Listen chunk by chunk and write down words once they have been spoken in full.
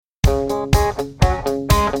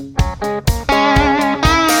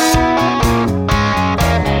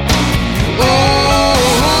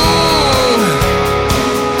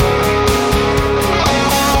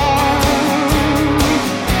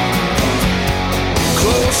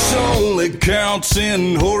accounts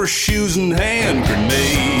and horseshoes and hand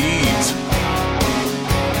grenades.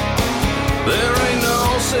 There ain't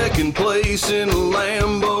no second place in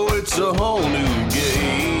Lambeau, it's a whole new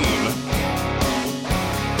game.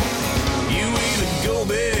 You either go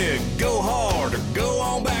big, go hard, or go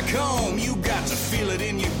on back home. You got to feel it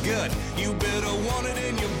in your gut, you better want it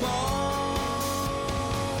in your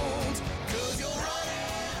bones, 'cause you're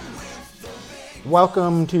running with the big...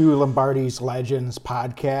 Welcome to Lombardi's Legends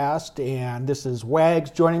podcast, and this is Wags.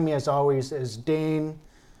 Joining me as always is Dane.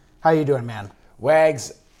 How you doing, man?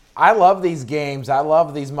 Wags, I love these games. I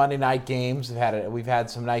love these Monday night games. We've had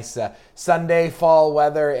some nice Sunday fall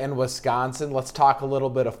weather in Wisconsin. Let's talk a little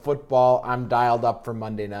bit of football. I'm dialed up for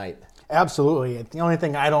Monday night. Absolutely. The only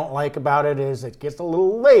thing I don't like about it is it gets a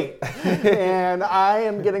little late, and I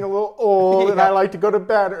am getting a little old, and I like to go to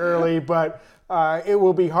bed early, but it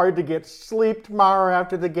will be hard to get sleep tomorrow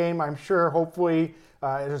after the game, I'm sure. Hopefully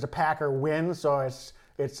there's a Packer win, so it's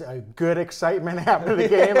a good excitement after the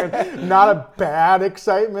game and not a bad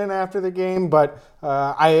excitement after the game, but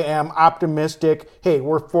I am optimistic. Hey,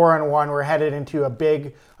 we're 4-1. We're headed into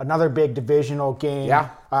another big divisional game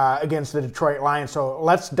against the Detroit Lions. So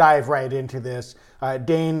let's dive right into this.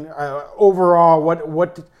 Dane, overall,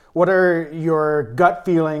 what are your gut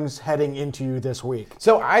feelings heading into this week?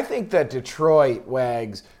 So I think that Detroit,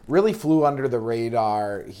 Wags, really flew under the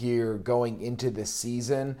radar here going into this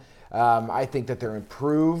season. I think that they're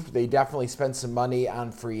improved. They definitely spent some money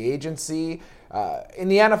on free agency. In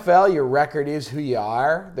the NFL, your record is who you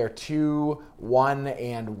are. They're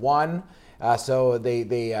 2-1-1. So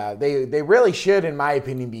they really should, in my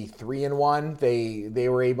opinion, be 3-1. They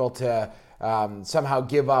were able to somehow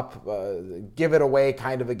give it away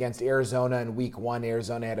kind of against Arizona in week 1.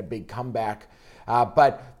 Arizona had a big comeback.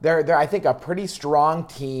 But they're, I think, a pretty strong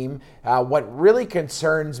team. What really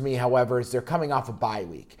concerns me, however, is they're coming off a bye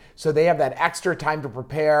week. So they have that extra time to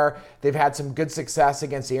prepare. They've had some good success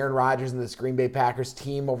against Aaron Rodgers and this Green Bay Packers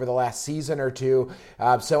team over the last season or two.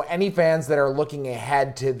 So any fans that are looking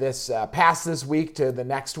ahead to this, past this week to the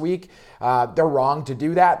next week, they're wrong to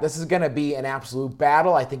do that. This is going to be an absolute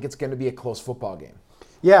battle. I think it's going to be a close football game.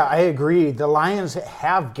 Yeah, I agree. The Lions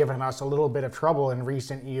have given us a little bit of trouble in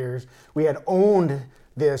recent years. We had owned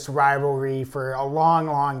this rivalry for a long,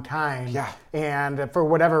 long time. Yeah. And for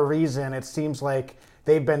whatever reason, it seems like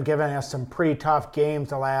they've been giving us some pretty tough games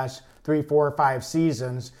the last 3, 4, 5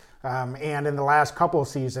 seasons. And in the last couple of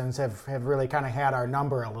seasons have really kind of had our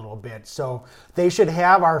number a little bit. So they should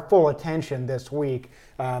have our full attention this week.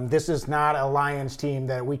 This is not a Lions team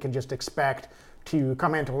that we can just expect to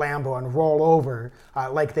come into Lambeau and roll over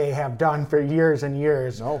like they have done for years and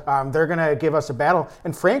years. No. They're going to give us a battle.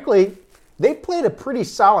 And frankly, they played a pretty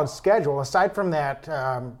solid schedule, aside from that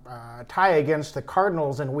tie against the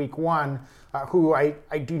Cardinals in week 1, who I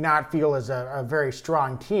do not feel is a very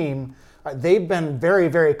strong team. They've been very,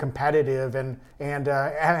 very competitive and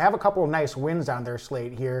have a couple of nice wins on their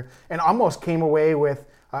slate here, and almost came away with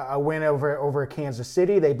a win over Kansas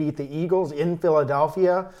City. They beat the Eagles in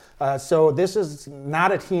Philadelphia. So this is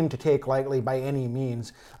not a team to take lightly by any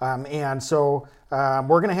means. And so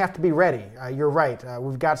we're going to have to be ready. You're right.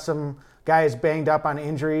 We've got some guys banged up on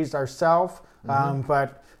injuries ourselves,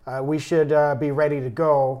 but we should be ready to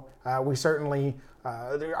go. We certainly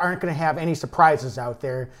aren't going to have any surprises out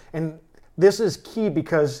there. And this is key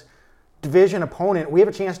because division opponent, we have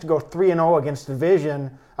a chance to go 3-0 against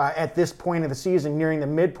division at this point of the season, nearing the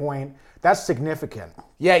midpoint. That's significant.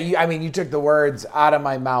 Yeah, you took the words out of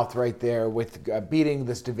my mouth right there with beating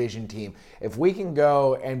this division team. If we can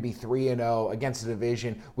go and be 3-0 against the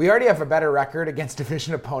division, we already have a better record against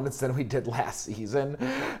division opponents than we did last season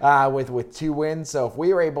with 2 wins. So if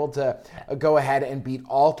we were able to go ahead and beat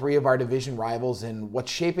all 3 of our division rivals in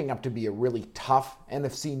what's shaping up to be a really tough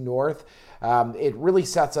NFC North, it really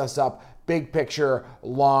sets us up big picture,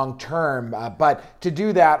 long term. But to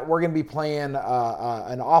do that, we're going to be playing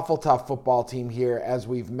an awful tough football team here, as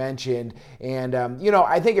we've mentioned. And,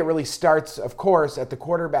 I think it really starts, of course, at the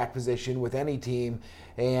quarterback position with any team.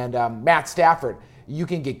 And Matt Stafford. You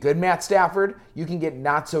can get good Matt Stafford. You can get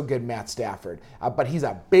not so good Matt Stafford. But he's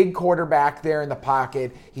a big quarterback there in the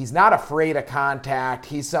pocket. He's not afraid of contact.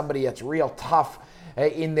 He's somebody that's real tough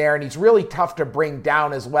in there, and he's really tough to bring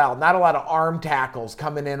down as well. Not a lot of arm tackles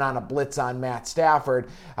coming in on a blitz on Matt Stafford.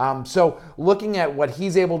 So looking at what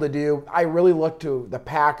he's able to do, I really look to the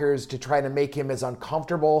Packers to try to make him as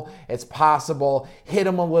uncomfortable as possible, hit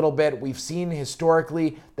him a little bit. We've seen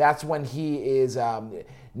historically that's when he is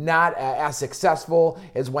not as successful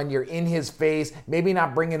as when you're in his face, maybe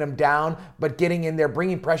not bringing him down, but getting in there,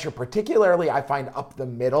 bringing pressure, particularly I find up the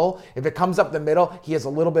middle. If it comes up the middle, he has a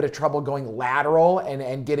little bit of trouble going lateral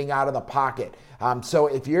and getting out of the pocket. So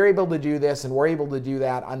if you're able to do this, and we're able to do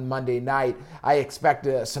that on Monday night, I expect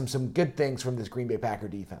some good things from this Green Bay Packer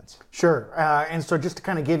defense. Sure. And so just to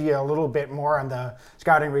kind of give you a little bit more on the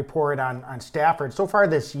scouting report on Stafford, so far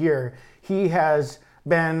this year, he has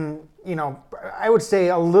been, I would say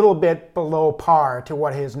a little bit below par to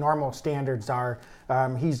what his normal standards are.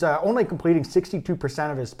 He's only completing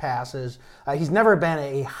 62% of his passes. He's never been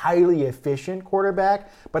a highly efficient quarterback,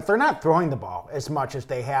 but they're not throwing the ball as much as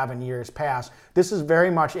they have in years past. This is very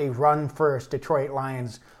much a run-first Detroit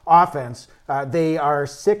Lions offense. They are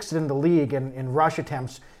sixth in the league in rush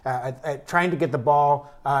attempts, at trying to get the ball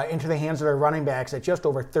into the hands of their running backs at just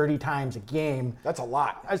over 30 times a game. That's a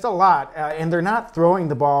lot. That's a lot. And they're not throwing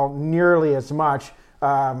the ball nearly as much.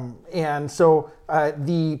 And so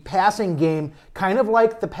the passing game, kind of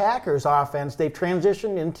like the Packers offense, they've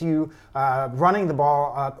transitioned into running the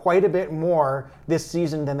ball quite a bit more this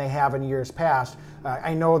season than they have in years past.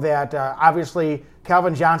 I know that obviously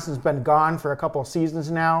Calvin Johnson's been gone for a couple of seasons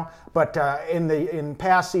now, but in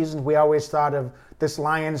past seasons we always thought of this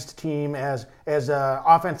Lions team as an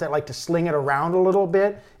offense that like to sling it around a little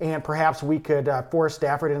bit, and perhaps we could force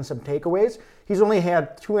Stafford in some takeaways. He's only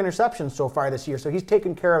had 2 interceptions so far this year, so he's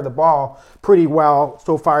taken care of the ball pretty well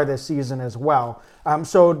so far this season as well.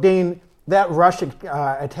 So, Dane, that rush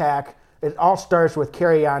attack, it all starts with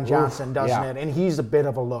Kerryon Johnson, doesn't it? And he's a bit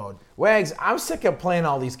of a load. Wags, I'm sick of playing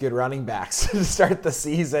all these good running backs to start the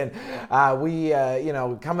season.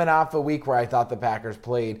 Coming off a week where I thought the Packers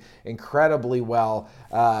played incredibly well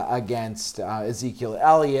against Ezekiel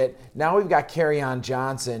Elliott. Now we've got Kerryon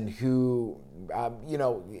Johnson, who,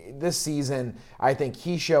 this season, I think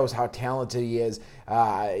he shows how talented he is.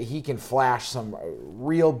 He can flash some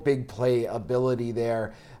real big play ability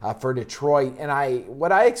there for Detroit. And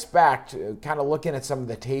what I expect, kind of looking at some of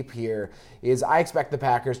the tape here, is I expect the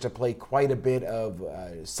Packers to play quite a bit of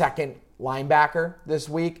second linebacker this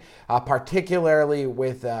week, particularly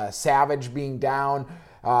with Savage being down.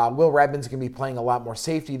 Will Redmond's going to be playing a lot more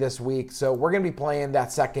safety this week, so we're going to be playing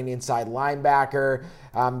that second inside linebacker.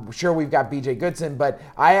 Sure, we've got B.J. Goodson, but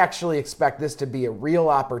I actually expect this to be a real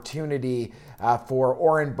opportunity for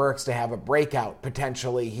Oren Burks to have a breakout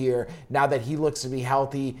potentially here. Now that he looks to be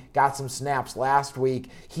healthy, got some snaps last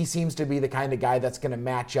week, he seems to be the kind of guy that's going to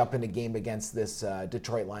match up in a game against this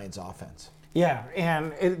Detroit Lions offense. Yeah,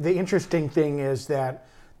 and the interesting thing is that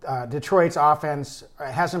Detroit's offense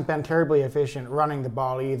hasn't been terribly efficient running the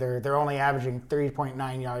ball either. They're only averaging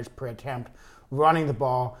 3.9 yards per attempt running the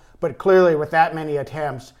ball, but clearly with that many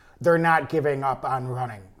attempts, they're not giving up on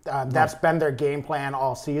running. That's been their game plan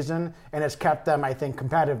all season, and it's kept them, I think,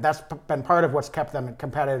 competitive. That's been part of what's kept them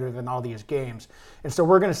competitive in all these games. And so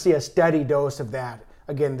we're going to see a steady dose of that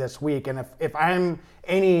again this week. And if I'm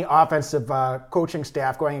any offensive coaching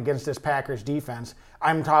staff going against this Packers defense,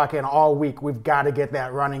 I'm talking all week, we've got to get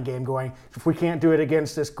that running game going. If we can't do it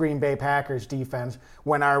against this Green Bay Packers defense,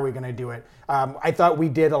 when are we going to do it? I thought we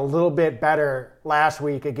did a little bit better last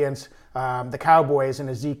week against the Cowboys and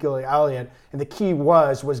Ezekiel Elliott, and the key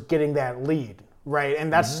was getting that lead, right?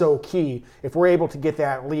 And that's so key. If we're able to get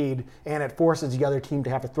that lead, and it forces the other team to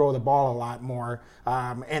have to throw the ball a lot more,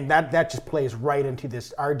 and that just plays right into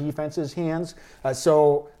our defense's hands.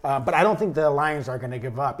 But I don't think the Lions are going to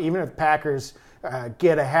give up. Even if the Packers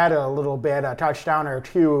get ahead a little bit, a touchdown or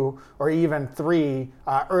 2 or even 3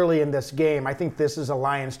 early in this game, I think this is a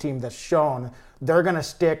Lions team that's shown they're going to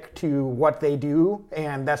stick to what they do,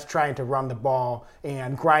 and that's trying to run the ball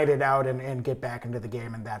and grind it out and get back into the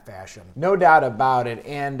game in that fashion. No doubt about it.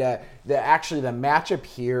 And the matchup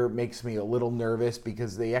here makes me a little nervous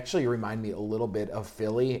because they actually remind me a little bit of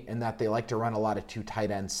Philly in that they like to run a lot of 2 tight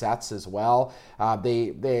end sets as well.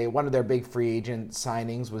 One of their big free agent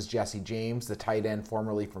signings was Jesse James, the tight end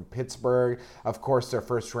formerly from Pittsburgh. Of course, their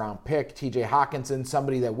first round pick, TJ Hawkinson,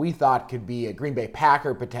 somebody that we thought could be a Green Bay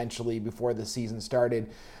Packer potentially before the season started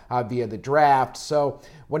via the draft. So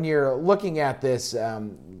when you're looking at this,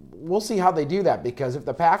 we'll see how they do that, because if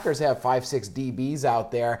the Packers have 5-6 DBs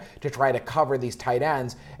out there to try to cover these tight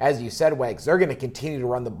ends, as you said, Wags, they're going to continue to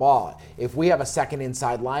run the ball. If we have a second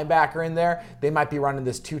inside linebacker in there, they might be running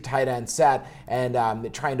this 2 tight end set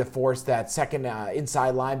and trying to force that second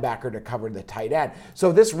inside linebacker to cover the tight end.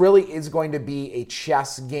 So this really is going to be a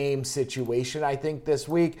chess game situation, I think, this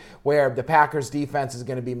week, where the Packers defense is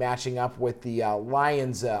going to be matching up with the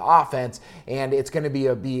Lions offense, and it's going to be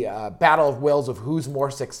a battle of wills of who's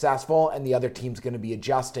more successful, and the other team's going to be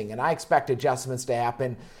adjusting. And I expect adjustments to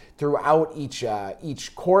happen throughout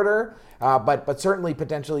each quarter, but certainly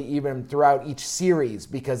potentially even throughout each series,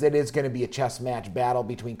 because it is going to be a chess match battle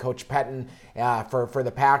between Coach Pettine for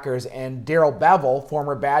the Packers and Darrell Bevell,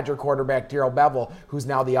 former Badger quarterback Darrell Bevell, who's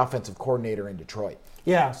now the offensive coordinator in Detroit.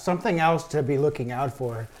 Yeah, something else to be looking out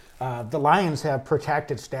for. The Lions have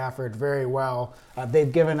protected Stafford very well.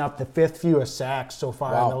 They've given up the 5th fewest sacks so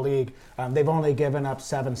far in the league. They've only given up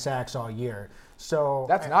 7 sacks all year. So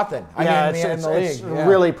that's nothing. It's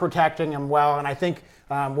really protecting him well. And I think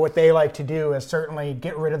what they like to do is certainly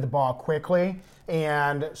get rid of the ball quickly.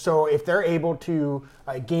 And so if they're able to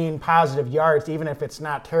gain positive yards, even if it's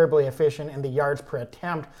not terribly efficient in the yards per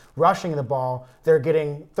attempt rushing the ball, they're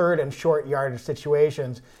getting 3rd and short yardage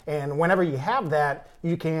situations. And whenever you have that,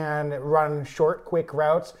 you can run short, quick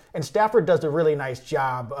routes. And Stafford does a really nice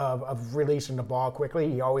job of releasing the ball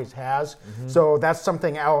quickly. He always has. Mm-hmm. So that's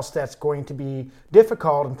something else that's going to be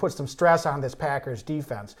difficult and put some stress on this Packers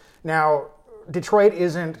defense. Now, Detroit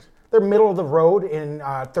they're middle of the road in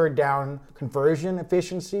 3rd down conversion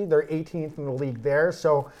efficiency. They're 18th in the league there.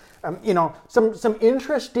 So, some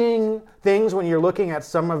interesting things when you're looking at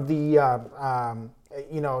some of the,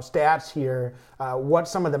 stats here, what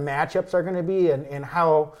some of the matchups are going to be and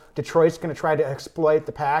how Detroit's going to try to exploit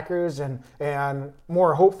the Packers and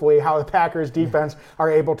more hopefully how the Packers defense are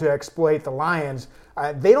able to exploit the Lions.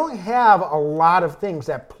 They don't have a lot of things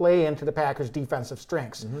that play into the Packers' defensive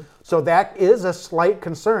strengths. Mm-hmm. So that is a slight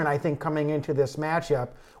concern, I think, coming into this matchup.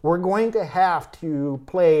 We're going to have to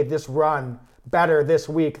play this run better this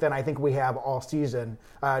week than I think we have all season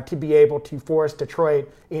to be able to force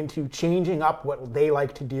Detroit into changing up what they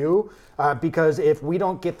like to do. Because if we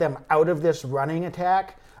don't get them out of this running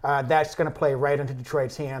attack, that's going to play right into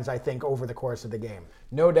Detroit's hands, I think, over the course of the game.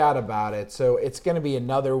 No doubt about it. So it's going to be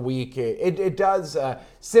another week. It does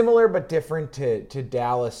similar but different to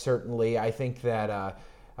Dallas, certainly. I think that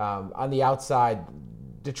on the outside,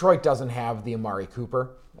 Detroit doesn't have the Amari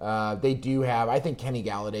Cooper. They do have, I think Kenny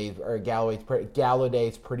Galladay's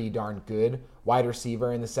pretty darn good wide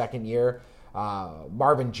receiver in the second year.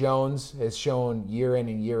 Marvin Jones has shown year in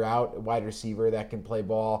and year out a wide receiver that can play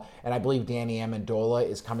ball, and I believe Danny Amendola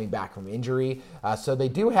is coming back from injury. So they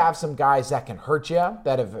do have some guys that can hurt you,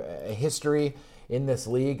 that have a history in this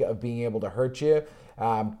league of being able to hurt you.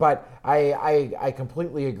 But I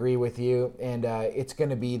completely agree with you, and it's going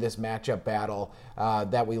to be this matchup battle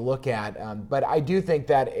that we look at. But I do think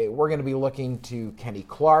that we're going to be looking to Kenny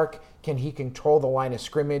Clark. Can he control the line of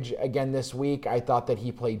scrimmage again this week? I thought that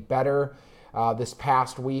he played better this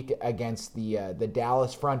past week against the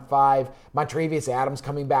Dallas front five. Montravius Adams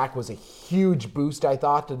coming back was a huge boost, I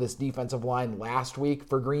thought, to this defensive line last week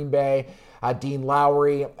for Green Bay. Dean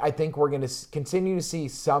Lowry, I think we're going to continue to see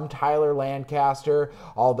some Tyler Lancaster,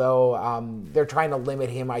 although they're trying to limit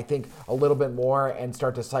him, I think, a little bit more and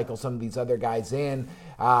start to cycle some of these other guys in.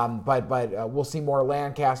 But we'll see more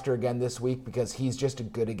Lancaster again this week because he's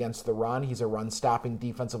just good against the run. He's a run-stopping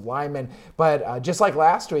defensive lineman. But just like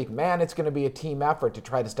last week, man, it's going to be a team effort to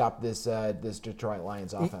try to stop this Detroit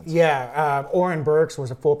Lions offense. Yeah, Oren Burks was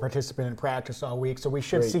a full participant in practice all week, so we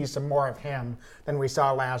should see some more of him than we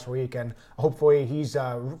saw last week. And hopefully he's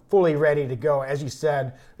fully ready to go. As you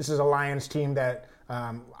said, this is a Lions team that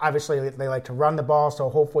obviously they like to run the ball, so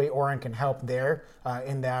hopefully Oren can help there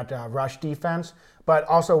in that rush defense. But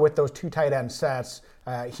also with those 2 tight end sets,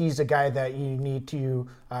 he's a guy that you need to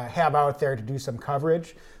have out there to do some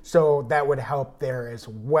coverage. So that would help there as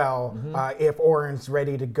well. Mm-hmm. If Oren's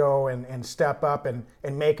ready to go and step up and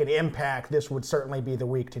make an impact, this would certainly be the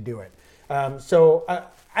week to do it. So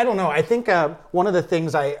I don't know. I think one of the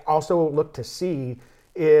things I also look to see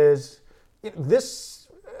is this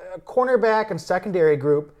cornerback and secondary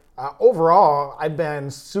group. Overall, I've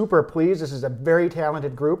been super pleased. This is a very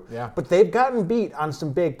talented group, but they've gotten beat on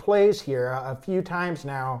some big plays here a few times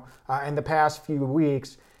now in the past few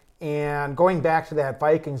weeks. And going back to that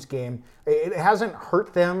Vikings game, it hasn't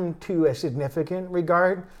hurt them to a significant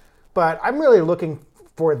regard, but I'm really looking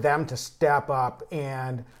for them to step up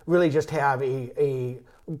and really just have a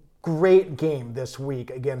great game this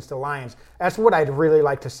week against the Lions. That's what I'd really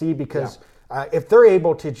like to see because if they're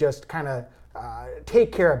able to just kind of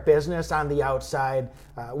take care of business on the outside,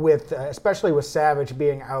 with especially with Savage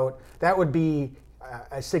being out, that would be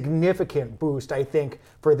a significant boost, I think,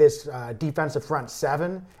 for this defensive front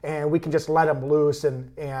seven, and we can just let them loose,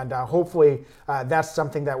 and hopefully that's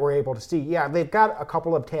something that we're able to see. Yeah, they've got a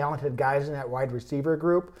couple of talented guys in that wide receiver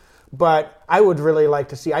group, but I would really like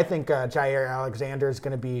to see, I think Jair Alexander is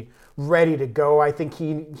going to be ready to go. I think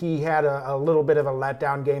he had a little bit of a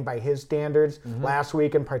letdown game by his standards last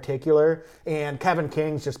week in particular, and Kevin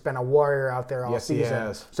King's just been a warrior out there all season. He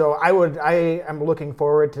has. So I am looking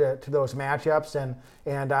forward to those matchups,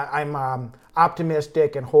 and I'm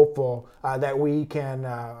optimistic and hopeful that we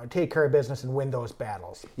can take care of business and win those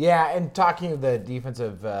battles. Yeah, and talking of the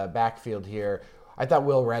defensive backfield here, I thought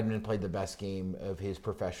Will Redmond played the best game of his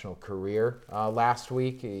professional career last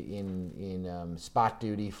week in spot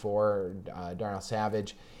duty for Darnell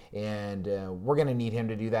Savage. And we're going to need him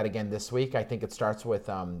to do that again this week. I think it starts with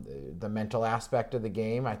the mental aspect of the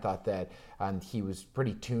game. I thought that he was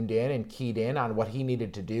pretty tuned in and keyed in on what he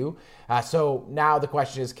needed to do. So now the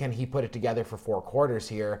question is, can he put it together for 4 quarters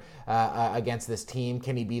here against this team?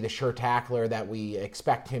 Can he be the sure tackler that we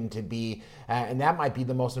expect him to be? And that might be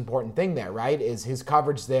the most important thing there, right? Is his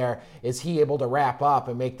coverage there? Is he able to wrap up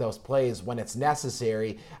and make those plays when it's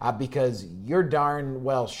necessary? Because you're darn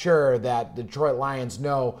well sure that the Detroit Lions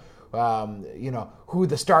know who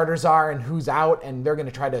the starters are and who's out, and they're going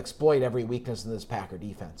to try to exploit every weakness in this Packer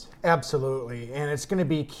defense. Absolutely, and it's going to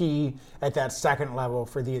be key at that second level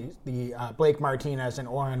for the Blake Martinez and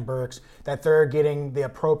Oren Burks that they're getting the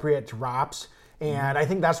appropriate drops, and I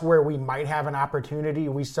think that's where we might have an opportunity.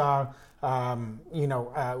 We saw Showtime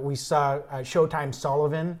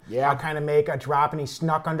Sullivan kind of make a drop, and he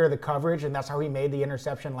snuck under the coverage, and that's how he made the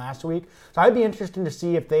interception last week. So I'd be interested to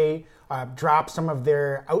see if they drop some of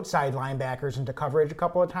their outside linebackers into coverage a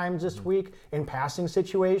couple of times this week in passing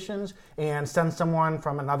situations and send someone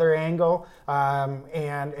from another angle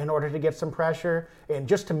and in order to get some pressure and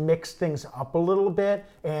just to mix things up a little bit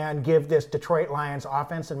and give this Detroit Lions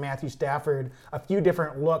offense and Matthew Stafford a few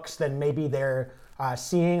different looks than maybe they're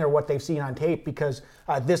seeing or what they've seen on tape, because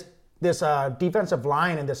this defensive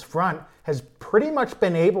line and this front has pretty much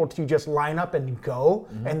been able to just line up and go,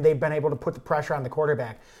 and they've been able to put the pressure on the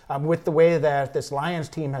quarterback. With the way that this Lions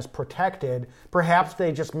team has protected, perhaps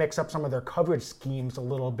they just mix up some of their coverage schemes a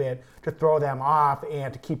little bit to throw them off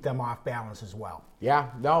and to keep them off balance as well.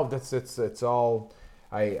 Yeah, no, it's all.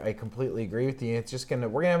 I completely agree with you. It's just we're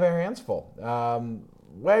gonna have our hands full.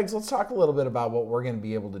 Wags, let's talk a little bit about what we're gonna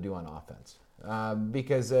be able to do on offense.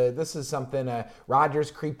 Because this is something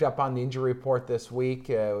Rodgers creeped up on the injury report this week.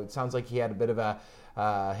 It sounds like he had a bit of a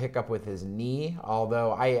hiccup with his knee,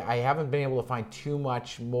 although I haven't been able to find too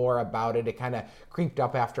much more about it. It kind of creeped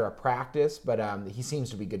up after a practice, but he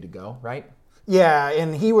seems to be good to go, right? Yeah,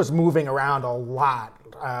 and he was moving around a lot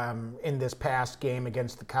in this past game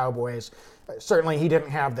against the Cowboys. Certainly he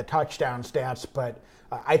didn't have the touchdown stats, but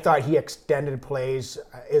I thought he extended plays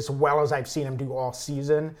as well as I've seen him do all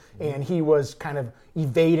season, and he was kind of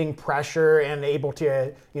evading pressure and able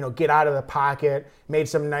to, get out of the pocket, made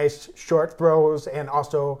some nice short throws, and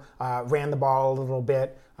also ran the ball a little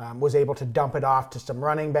bit, was able to dump it off to some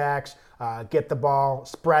running backs, get the ball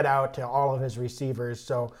spread out to all of his receivers.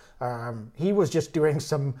 So he was just doing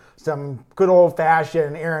some good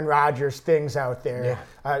old-fashioned Aaron Rodgers things out there.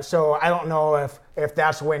 Yeah. So I don't know if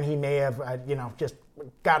that's when he may have, just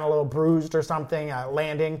gotten a little bruised or something,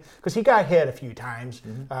 landing, because he got hit a few times.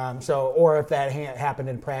 Or if that happened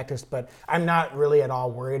in practice, but I'm not really at all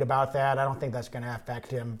worried about that. I don't think that's going to affect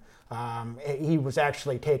him. He was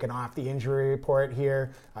actually taken off the injury report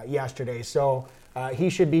here yesterday, so he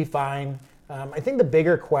should be fine. I think the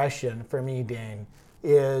bigger question for me, Dane,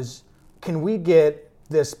 is can we get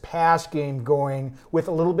this pass game going with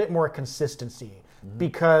a little bit more consistency?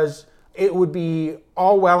 Because it would be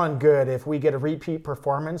all well and good if we get a repeat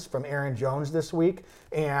performance from Aaron Jones this week,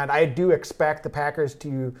 and I do expect the Packers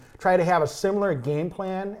to try to have a similar game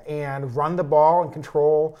plan and run the ball and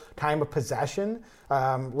control time of possession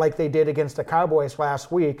like they did against the Cowboys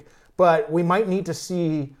last week, but we might need to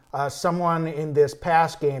see someone in this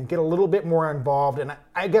pass game get a little bit more involved, and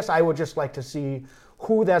I guess I would just like to see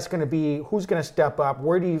who that's going to be, who's going to step up.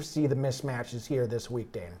 Where do you see the mismatches here this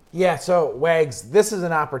week, Dane? Yeah, so Wags, this is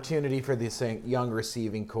an opportunity for this young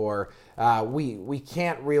receiving core. We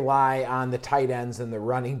can't rely on the tight ends and the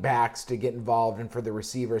running backs to get involved and for the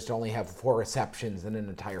receivers to only have 4 receptions in an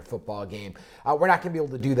entire football game. We're not going to be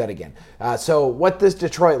able to do that again. So what this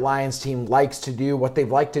Detroit Lions team likes to do, what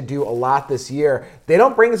they've liked to do a lot this year, they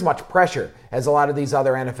don't bring as much pressure as a lot of these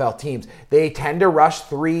other NFL teams. They tend to rush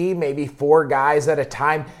 3, maybe 4 guys at a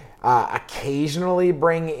time. occasionally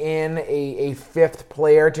bring in a fifth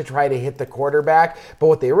player to try to hit the quarterback. But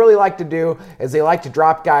what they really like to do is they like to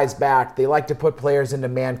drop guys back. They like to put players into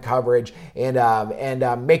man coverage and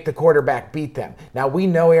make the quarterback beat them. Now, we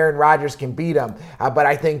know Aaron Rodgers can beat them, but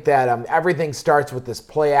I think that everything starts with this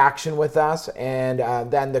play action with us. And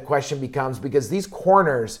then the question becomes, because these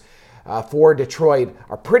corners for Detroit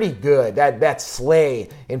are pretty good. That Slay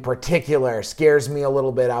in particular scares me a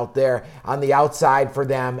little bit out there on the outside for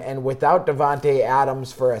them. And without Davante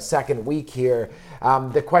Adams for a second week here,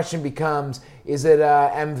 the question becomes, is it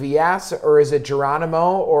MVS or is it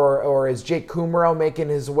Geronimo or is Jake Kummerow making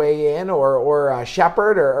his way in or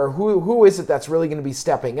Shepard or who is it that's really going to be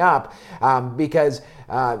stepping up? Because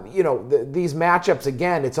these matchups,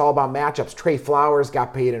 again, it's all about matchups. Trey Flowers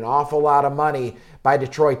got paid an awful lot of money by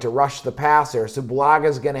Detroit to rush the passer. So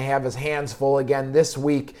Bulaga's going to have his hands full again this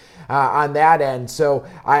week on that end. So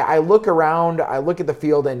I look around, I look at the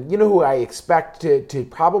field, and you know who I expect to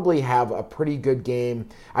probably have a pretty good game?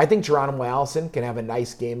 I think Geronimo Allison can have a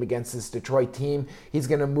nice game against this Detroit team. He's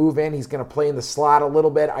going to move in. He's going to play in the slot a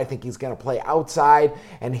little bit. I think he's going to play outside,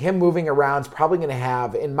 and him moving around is probably going to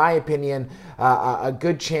have, in my opinion, a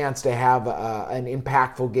good chance to have an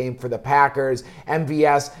impactful game for the Packers.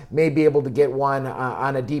 MVS may be able to get one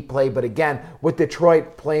on a deep play, but again, with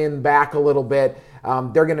Detroit playing back a little bit,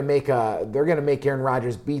 they're going to make Aaron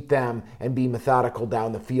Rodgers beat them and be methodical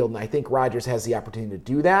down the field, and I think Rodgers has the opportunity to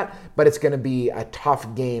do that. But it's going to be a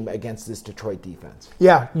tough game against this Detroit defense.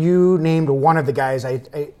 Yeah, you named one of the guys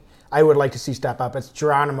I would like to see step up. It's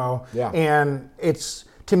Geronimo, and it's,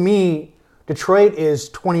 to me, Detroit is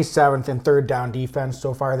 27th in third down defense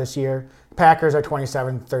so far this year. Packers are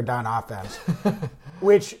 27th third down offense,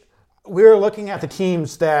 which we're looking at the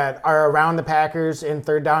teams that are around the Packers in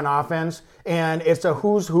third down offense, and it's a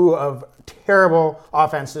who's who of terrible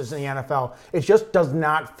offenses in the NFL. It just does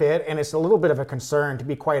not fit, and it's a little bit of a concern, to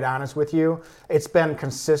be quite honest with you. It's been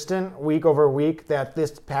consistent week over week that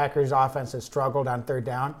this Packers offense has struggled on third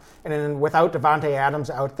down, and then without Davante Adams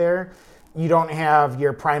out there, you don't have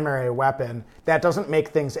your primary weapon. That doesn't make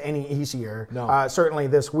things any easier, certainly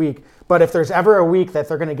this week. But if there's ever a week that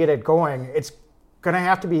they're going to get it going, it's going to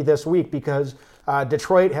have to be this week, because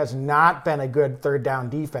Detroit has not been a good third down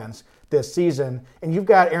defense this season. And you've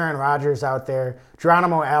got Aaron Rodgers out there.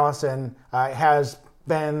 Geronimo Allison has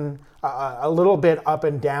been a little bit up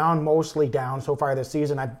and down, mostly down so far this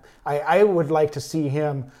season. I would like to see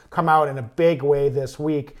him come out in a big way this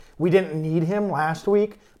week. We didn't need him last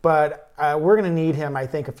week, but we're going to need him, I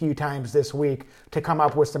think, a few times this week to come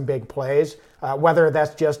up with some big plays, whether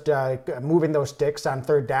that's just moving those sticks on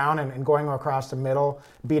third down and going across the middle,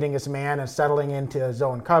 beating his man and settling into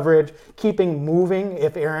zone coverage, keeping moving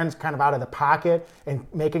if Aaron's kind of out of the pocket and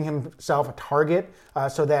making himself a target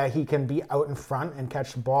so that he can be out in front and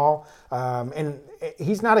catch the ball. And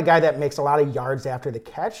he's not a guy that makes a lot of yards after the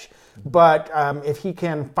catch, but if he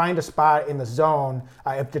can find a spot in the zone,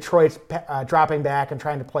 if Detroit's dropping back and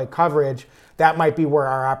trying to play coverage, that might be where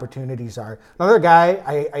our opportunities are. Another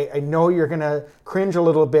guy, I know you're going to cringe a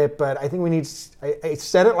little bit, but I think we need, I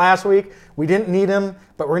said it last week, we didn't need him,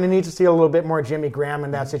 but we're going to need to see a little bit more Jimmy Graham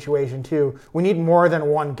in that situation too. We need more than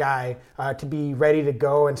one guy to be ready to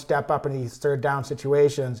go and step up in these third down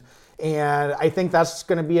situations. And I think that's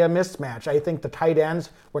going to be a mismatch. I think the tight ends,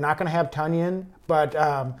 we're not going to have Tunyon, but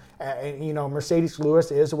Mercedes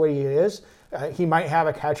Lewis is what he is. He might have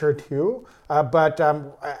a catch or two, but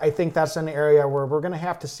I think that's an area where we're going to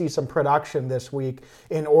have to see some production this week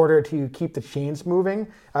in order to keep the chains moving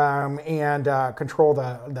and control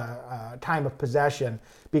the time of possession,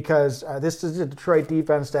 because this is a Detroit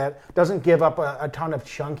defense that doesn't give up a ton of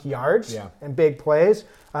chunk yards and big plays.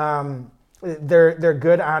 They're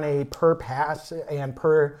good on a per pass and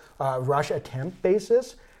per rush attempt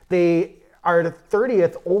basis. They are the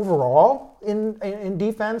 30th overall in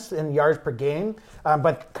defense in yards per game,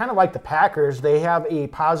 but kind of like the Packers, they have a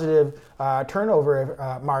positive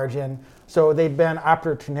turnover margin, so they've been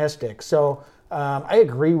opportunistic. So I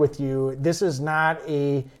agree with you. This is not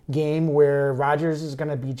a game where Rodgers is going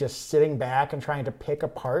to be just sitting back and trying to pick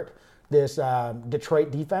apart this Detroit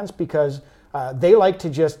defense, because they like to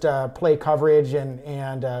just play coverage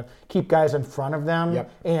and keep guys in front of them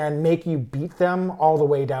and make you beat them all the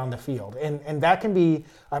way down the field. And that can be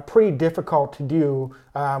pretty difficult to do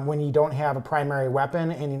when you don't have a primary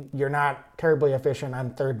weapon and you're not terribly efficient on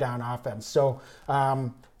third down offense. So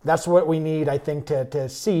that's what we need, I think, to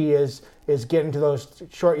see is get into those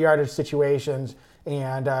short yardage situations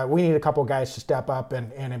And we need a couple guys to step up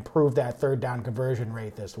and improve that third down conversion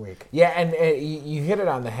rate this week. Yeah, and you hit it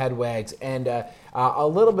on the head, Wags. And a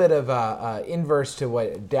little bit of inverse to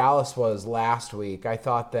what Dallas was last week. I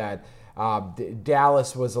thought that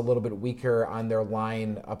Dallas was a little bit weaker on their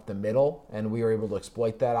line up the middle, and we were able to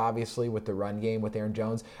exploit that, obviously, with the run game with Aaron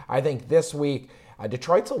Jones. I think this week,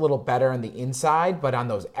 Detroit's a little better on the inside, but on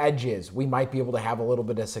those edges, we might be able to have a little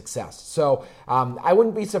bit of success. So I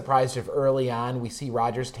wouldn't be surprised if early on we see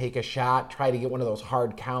Rodgers take a shot, try to get one of those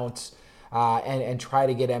hard counts, and try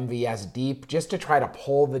to get MVS deep just to try to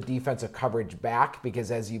pull the defensive coverage back,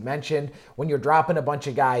 because as you mentioned, when you're dropping a bunch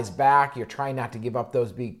of guys back, you're trying not to give up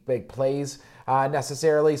those big plays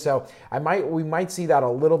necessarily. So we might see that a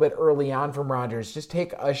little bit early on from Rodgers. Just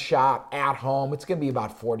take a shot at home. It's going to be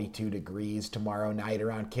about 42 degrees tomorrow night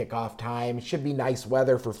around kickoff time. It should be nice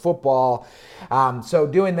weather for football. So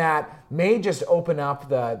doing that may just open up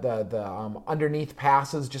the underneath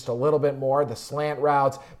passes just a little bit more, the slant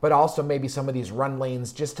routes, but also maybe some of these run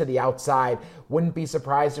lanes just to the outside. Wouldn't be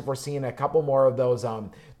surprised if we're seeing a couple more of those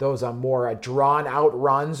more drawn out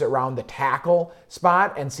runs around the tackle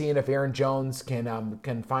spot, and seeing if Aaron Jones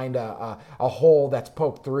can find a hole that's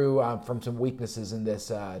poked through from some weaknesses in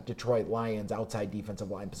this Detroit Lions outside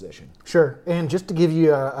defensive line position. Sure, and just to give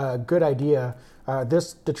you a good idea,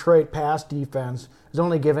 this Detroit pass defense is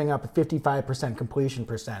only giving up a 55% completion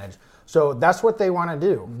percentage. So that's what they want to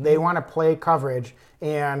do. Mm-hmm. They want to play coverage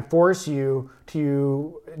and force you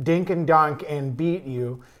to dink and dunk and beat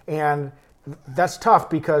you. And that's tough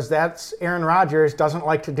because that's Aaron Rodgers doesn't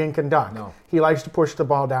like to dink and dunk. No. He likes to push the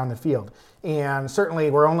ball down the field. And certainly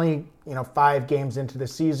we're only 5 games into the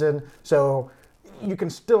season, so you can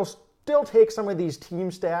still take some of these team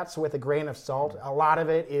stats with a grain of salt. A lot of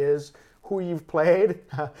it is who you've played.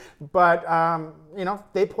 But,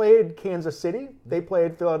 they played Kansas City. They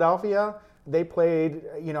played Philadelphia. They played,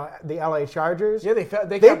 the LA Chargers. Yeah,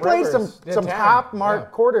 they played some top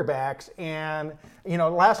mark quarterbacks. And,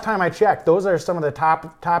 last time I checked, those are some of the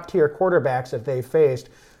top tier quarterbacks that they faced.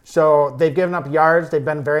 So they've given up yards. They've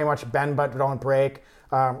been very much bend but don't break.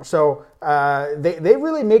 So they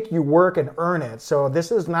really make you work and earn it. So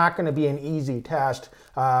this is not going to be an easy test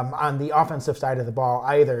on the offensive side of the ball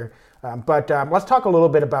either. But let's talk a little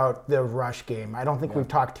bit about the rush game. I don't think we've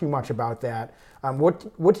talked too much about that.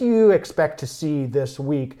 What do you expect to see this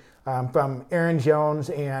week from Aaron Jones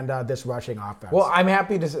and this rushing offense? Well, I'm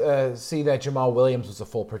happy to see that Jamal Williams was a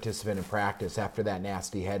full participant in practice after that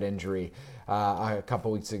nasty head injury a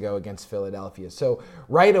couple weeks ago against Philadelphia. So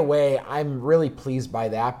right away, I'm really pleased by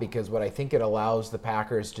that, because what I think it allows the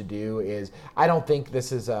Packers to do is, I don't think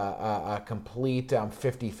this is a complete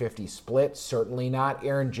 50-50 split. Certainly not.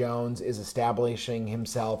 Aaron Jones is establishing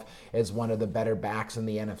himself as one of the better backs in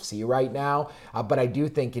the NFC right now. But I do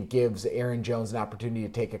think it gives Aaron Jones an opportunity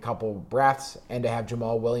to take a couple breaths and to have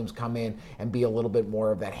Jamal Williams come in and be a little bit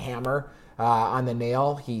more of that hammer on the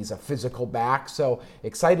nail. He's a physical back, so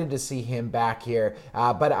excited to see him back here.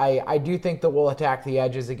 But I do think that we'll attack the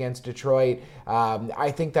edges against Detroit.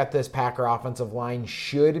 I think that this Packer offensive line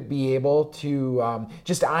should be able to,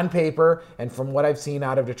 just on paper and from what I've seen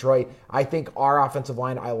out of Detroit, I think our offensive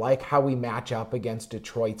line, I like how we match up against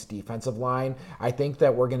Detroit's defensive line. I think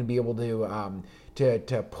that we're going to be able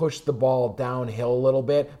to push the ball downhill a little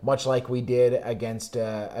bit, much like we did against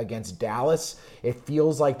Dallas. It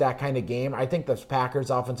feels like that kind of game. I think the Packers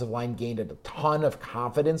offensive line gained a ton of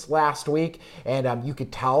confidence last week, and you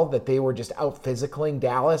could tell that they were just out physicaling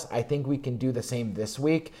Dallas. I think we can do the same this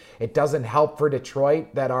week. It doesn't help for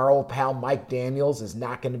Detroit that our old pal Mike Daniels is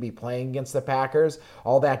not going to be playing against the Packers.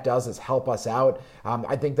 All that does is help us out.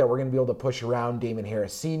 I think that we're going to be able to push around Damon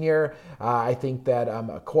Harris Sr. I think that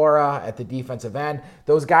Akora at the defensive end,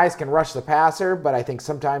 those guys can rush the passer, but I think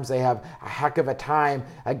sometimes they have a heck of a time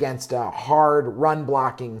against hard run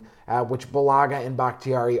blocking, which Bulaga and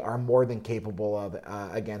Bakhtiari are more than capable of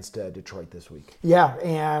against Detroit this week. Yeah,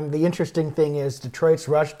 and the interesting thing is Detroit's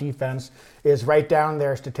rush defense is right down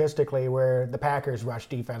there statistically where the Packers' rush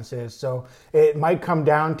defense is. So it might come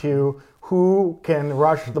down to who can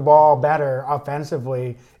rush the ball better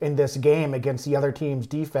offensively in this game against the other team's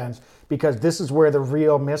defense, because this is where the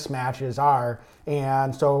real mismatches are.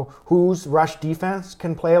 And so whose rush defense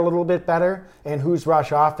can play a little bit better and whose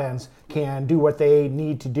rush offense can do what they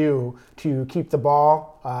need to do to keep the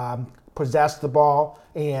ball, possess the ball,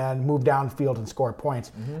 and move down the field and score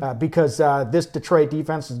points. Because this Detroit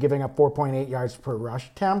defense is giving up 4.8 yards per rush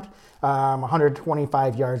attempt,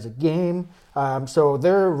 125 yards a game. So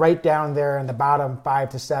they're right down there in the bottom 5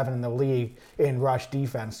 to 7 in the league in rush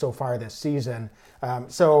defense so far this season.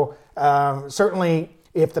 So certainly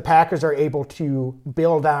if the Packers are able to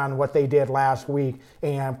build on what they did last week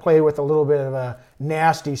and play with a little bit of a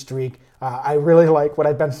nasty streak, I really like what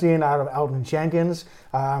I've been seeing out of Elgton Jenkins.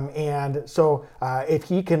 And so if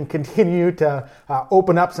he can continue to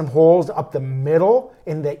open up some holes up the middle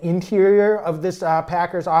in the interior of this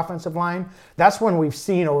Packers offensive line, that's when we've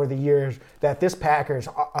seen over the years that this Packers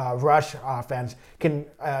rush offense can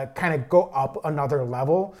kind of go up another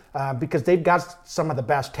level because they've got some of the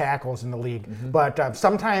best tackles in the league. But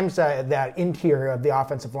sometimes that interior of the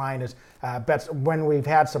offensive line is that's when we've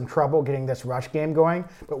had some trouble getting this rush game going.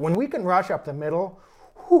 But when we can rush up the middle,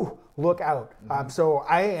 look out. So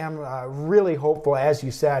I am really hopeful, as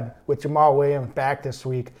you said, with Jamal Williams back this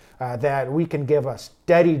week, that we can give a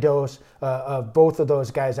steady dose of both of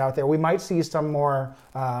those guys out there. We might see some more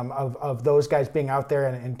of those guys being out there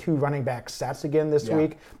in two running back sets again this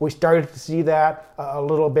week. We started to see that a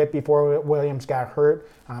little bit before Williams got hurt.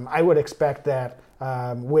 I would expect that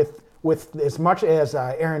with as much as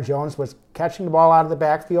Aaron Jones was catching the ball out of the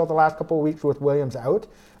backfield the last couple of weeks with Williams out,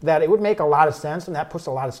 that it would make a lot of sense, and that puts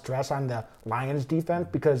a lot of stress on the Lions defense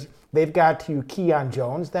because they've got to key on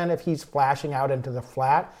Jones then if he's flashing out into the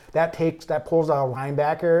flat. That pulls a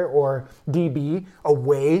linebacker or DB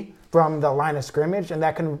away from the line of scrimmage, and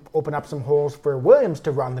that can open up some holes for Williams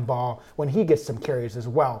to run the ball when he gets some carries as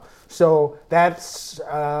well. So that's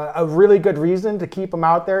a really good reason to keep him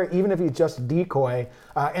out there, even if he's just decoy.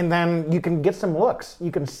 And then you can get some looks.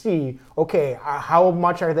 You can see, okay, how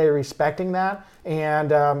much are they respecting that?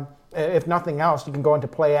 And if nothing else, you can go into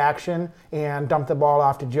play action and dump the ball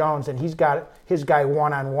off to Jones, and he's got his guy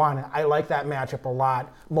one-on-one. I like that matchup a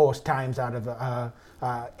lot most times out of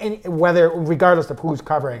regardless of who's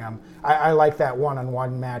covering him. I like that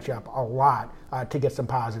one-on-one matchup a lot to get some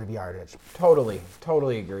positive yardage. Totally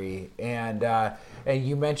agree. And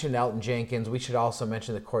you mentioned Elgton Jenkins. We should also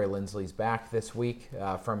mention that Corey Linsley's back this week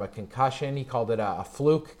from a concussion. He called it a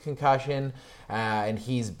fluke concussion, and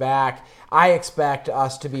he's back. I expect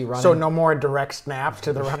us to be running. So no more direct snaps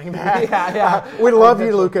to the running back? Yeah. We love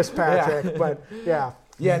you, Lucas Patrick, but yeah.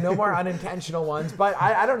 Yeah, no more unintentional ones. But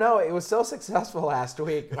I don't know. It was so successful last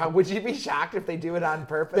week. Would you be shocked if they do it on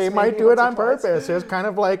purpose? They might do it on purpose. It's kind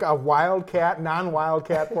of like a wildcat,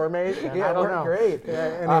 non-wildcat formation. Yeah, I don't know. Great.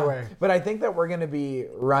 Anyway. But I think that we're going to be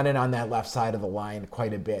running on that left side of the line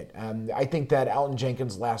quite a bit. I think that Elgton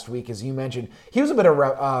Jenkins last week, as you mentioned, he was a bit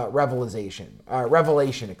of revelation,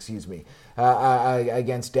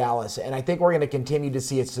 against Dallas. And I think we're going to continue to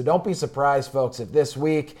see it. So don't be surprised, folks, if this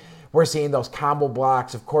week we're seeing those combo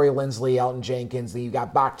blocks of Corey Linsley, Elgton Jenkins, then you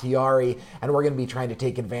got Bakhtiari, and we're going to be trying to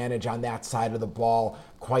take advantage on that side of the ball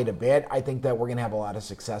quite a bit. I think that we're going to have a lot of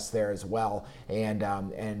success there as well. And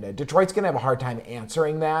Detroit's going to have a hard time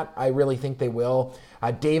answering that. I really think they will.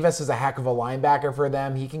 Davis is a heck of a linebacker for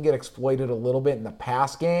them. He can get exploited a little bit in the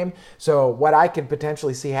pass game. So what I could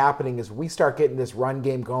potentially see happening is we start getting this run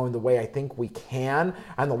game going the way I think we can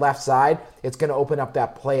on the left side. It's going to open up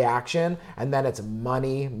that play action, and then it's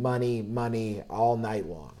money all night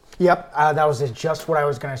long. Yep, that was just what I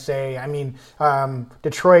was going to say. I mean,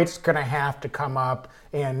 Detroit's going to have to come up,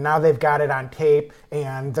 and now they've got it on tape,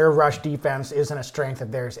 and their rush defense isn't a strength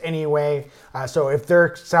of theirs anyway. So if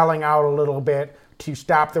they're selling out a little bit to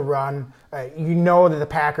stop the run, you know that the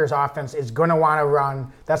Packers offense is going to want to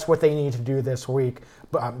run. That's what they need to do this week.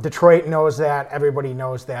 Detroit knows that. Everybody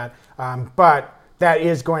knows that. But that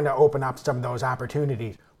is going to open up some of those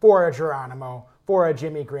opportunities for a Geronimo, for a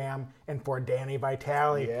Jimmy Graham, and for Danny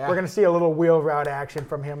Vitale. Yeah. We're going to see a little wheel route action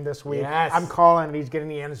from him this week. Yes. I'm calling it. He's getting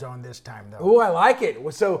the end zone this time, though. Ooh, I like it.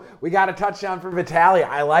 So we got a touchdown for Vitale.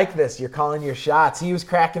 I like this. You're calling your shots. He was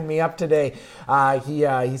cracking me up today.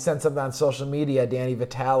 He sent something on social media, Danny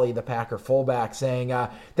Vitale, the Packer fullback, saying,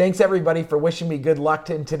 thanks, everybody, for wishing me good luck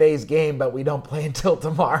in today's game, but we don't play until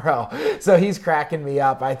tomorrow. So he's cracking me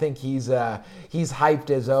up. I think he's hyped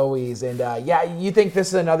as always. And, you think this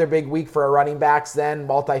is another big week for our running backs then?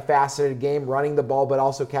 Multifaceted game, running the ball, but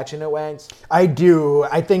also catching it, Wangs? I do.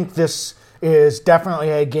 I think this is definitely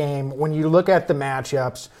a game. When you look at the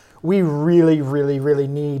matchups, we really, really, really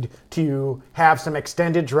need to have some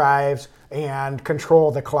extended drives and control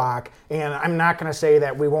the clock. And I'm not going to say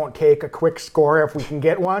that we won't take a quick score if we can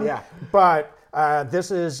get one, but this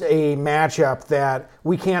is a matchup that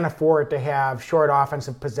we can't afford to have short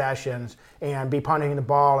offensive possessions and be punting the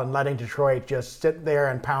ball and letting Detroit just sit there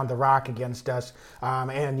and pound the rock against us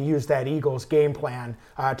and use that Eagles game plan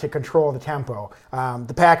to control the tempo.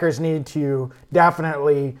 The Packers need to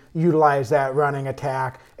definitely utilize that running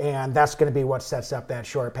attack, and that's going to be what sets up that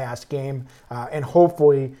short pass game, and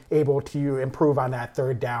hopefully able to improve on that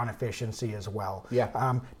third down efficiency as well.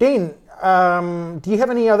 Yeah. Dane, do you have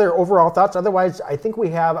any other overall thoughts? Otherwise, I think we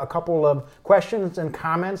have a couple of questions and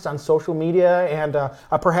comments on social media and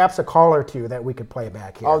perhaps a call or two that we could play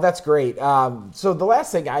back here. Oh, that's great. So the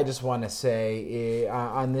last thing I just want to say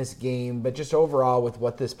on this game, but just overall with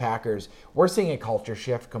what this Packers, we're seeing a culture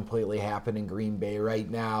shift completely happen in Green Bay right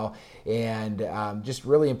now, and just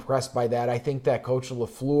really impressed by that. I think that Coach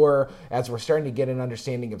LaFleur, as we're starting to get an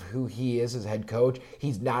understanding of who he is as head coach,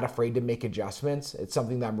 he's not afraid to make adjustments. It's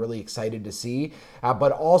something that I'm really excited to see.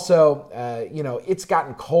 But also, it's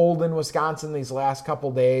gotten cold in Wisconsin these last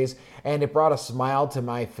couple days, and it brought a smile to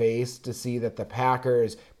my face to see that the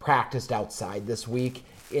Packers practiced outside this week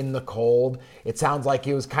in the cold. It sounds like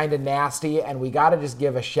it was kind of nasty, and we got to just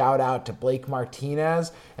give a shout out to Blake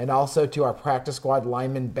Martinez and also to our practice squad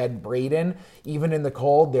lineman Ben Braden. Even in the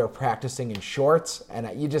cold, they're practicing in shorts, and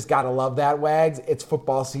you just got to love that, Wags. It's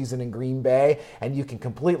football season in Green Bay, and you can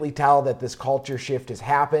completely tell that this culture shift has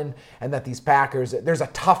happened and that these Packers, there's a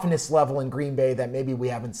toughness level in Green Bay that maybe we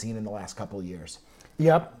haven't seen in the last couple of years.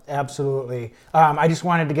 Yep, absolutely. I just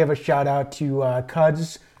wanted to give a shout out to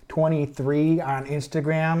Cuds23 on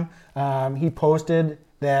Instagram. He posted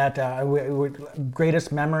that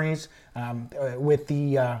greatest memories with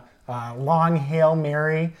the long Hail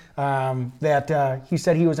Mary that he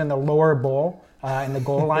said he was in the lower bowl in the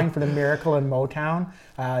goal line for the Miracle in Motown.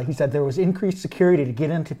 He said there was increased security to get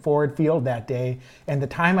into Ford Field that day, and the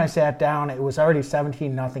time I sat down, it was already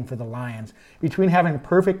 17-0 for the Lions. Between having a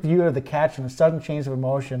perfect view of the catch and a sudden change of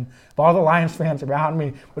emotion of all the Lions fans around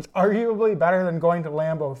me was arguably better than going to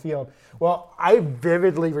Lambeau Field. Well, I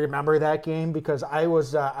vividly remember that game because I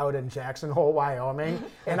was out in Jackson Hole, Wyoming,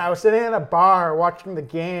 and I was sitting in a bar watching the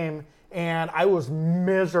game, and I was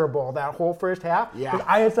miserable that whole first half. Yeah. Because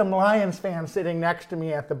I had some Lions fans sitting next to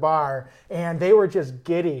me at the bar, and they were just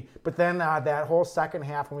giddy. But then that whole second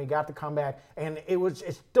half when we got the comeback, and it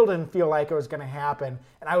still didn't feel like it was going to happen.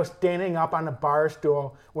 And I was standing up on the bar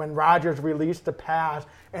stool when Rodgers released the pass,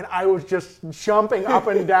 and I was just jumping up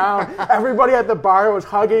and down. Everybody at the bar was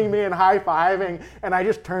hugging me and high-fiving, and I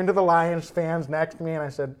just turned to the Lions fans next to me, and I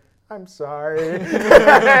said, I'm sorry.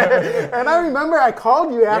 And I remember I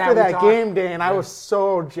called you after that game day, and I was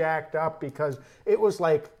so jacked up because it was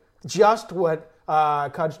like just what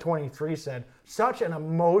Cuds23 said, such an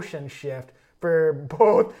emotion shift for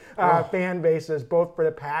both fan bases, both for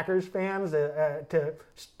the Packers fans to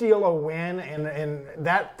steal a win, and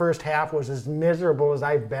that first half was as miserable as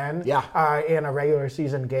I've been in a regular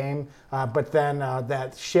season game. But then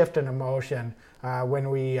that shift in emotion when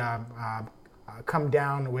we come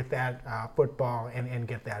down with that football and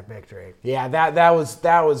get that victory. Yeah, that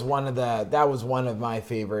was one of my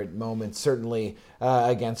favorite moments, certainly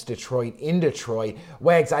against Detroit in Detroit.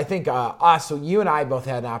 Wags, I think so you and I both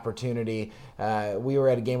had an opportunity. We were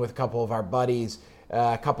at a game with a couple of our buddies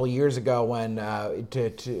a couple of years ago when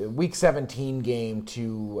to Week 17 game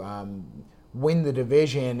to win the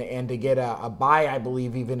division and to get a bye, I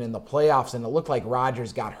believe, even in the playoffs. And it looked like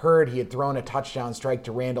Rodgers got hurt. He had thrown a touchdown strike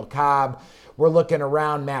to Randall Cobb. We're looking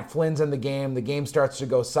around. Matt Flynn's in the game. The game starts to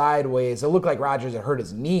go sideways. It looked like Rodgers had hurt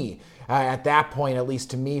his knee at that point, at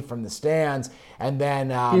least to me from the stands. And then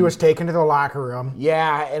he was taken to the locker room.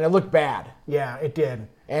 Yeah, and it looked bad. Yeah, it did.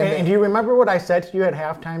 And do you remember what I said to you at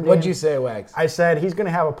halftime, Dave? What'd you say, Wags? I said he's going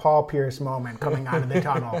to have a Paul Pierce moment coming out of the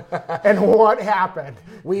tunnel. And what happened?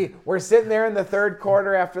 We're sitting there in the third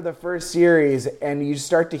quarter after the first series, and you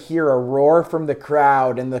start to hear a roar from the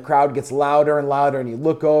crowd, and the crowd gets louder and louder, and you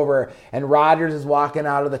look over, and Rodgers is walking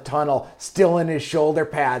out of the tunnel, still in his shoulder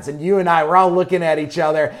pads, and you and I, we're all looking at each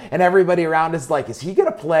other, and everybody around us is like, is he going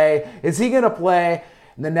to play? Is he going to play?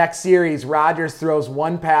 In the next series, Rodgers throws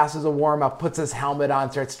one pass as a warm-up, puts his helmet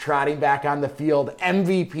on, starts trotting back on the field.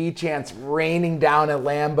 MVP chants raining down at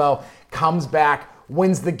Lambeau, comes back,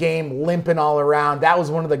 wins the game, limping all around. That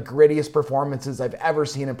was one of the grittiest performances I've ever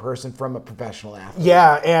seen in person from a professional athlete.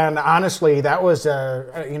 Yeah, and honestly, that was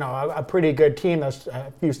a pretty good team a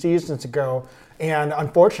few seasons ago. And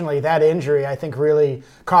unfortunately, that injury, I think, really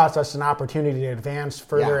cost us an opportunity to advance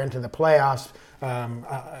further into the playoffs.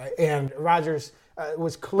 And Rodgers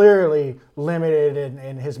was clearly limited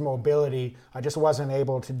in his mobility. I just wasn't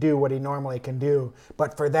able to do what he normally can do.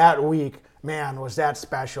 But for that week, man, was that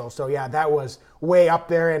special. So, yeah, that was way up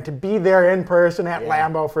there. And to be there in person at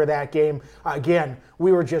Lambeau for that game, again,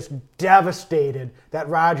 we were just devastated that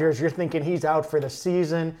Rodgers, you're thinking he's out for the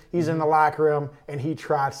season. He's in the locker room, and he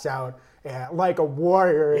trots out like a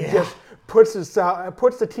warrior and just puts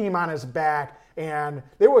the team on his back. And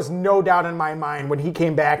there was no doubt in my mind when he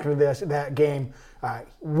came back to that game,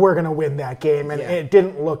 we're going to win that game. And it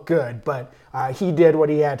didn't look good, but he did what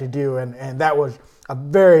he had to do, and that was a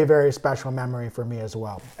very, very special memory for me as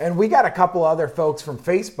well. And we got a couple other folks from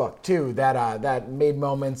Facebook, too, that made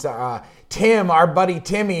moments. Tim, our buddy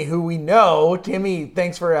Timmy, who we know. Timmy,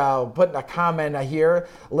 thanks for putting a comment here,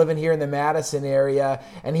 living here in the Madison area.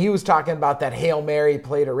 And he was talking about that Hail Mary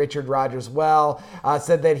play to Richard Rodgers well.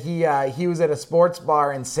 Said that he was at a sports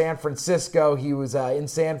bar in San Francisco. He was in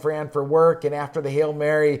San Fran for work, and after the Hail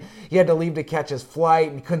Mary, he had to leave to catch his flight,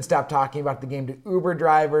 and he couldn't stop talking about the game to Uber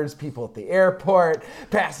drivers, people at the airport,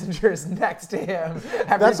 passengers next to him.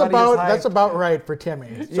 That's about right for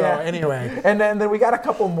Timmy. So anyway. And then we got a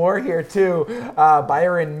couple more here, too.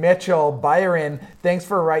 Byron Mitchell. Byron, thanks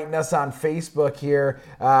for writing us on Facebook here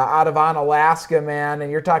out of Alaska, man.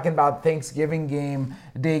 And you're talking about Thanksgiving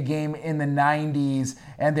Day game in the 90s,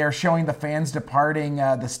 and they're showing the fans departing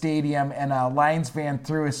the stadium, and a Lions fan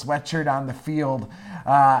threw his sweatshirt on the field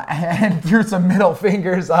and threw some middle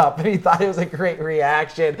fingers up, and he thought it was a great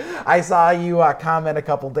reaction. I saw you comment a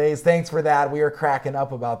couple days. Thanks for that. We were cracking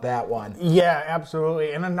up about that one. Yeah,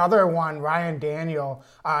 absolutely. And another one, Ryan Daniel.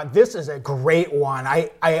 This is a great one.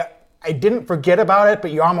 I didn't forget about it, but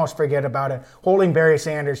you almost forget about it. Holding Barry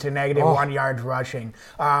Sanders to negative 1 yards rushing.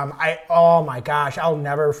 Oh my gosh, I'll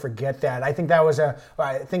never forget that. I think that was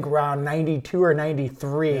around 92 or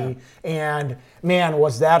 93. Yeah. And man,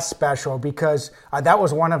 was that special, because that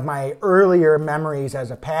was one of my earlier memories as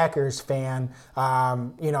a Packers fan.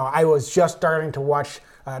 I was just starting to watch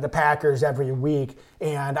the Packers every week,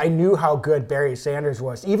 and I knew how good Barry Sanders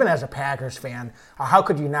was. Even as a Packers fan, how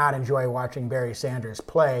could you not enjoy watching Barry Sanders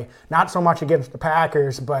play? Not so much against the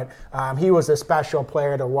Packers, but he was a special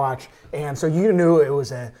player to watch. And so you knew it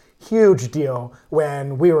was a huge deal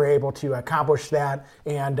when we were able to accomplish that.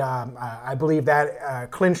 And I believe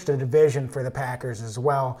that clinched the division for the Packers as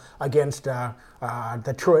well against the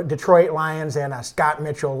Detroit Lions and a Scott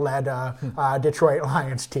Mitchell-led Detroit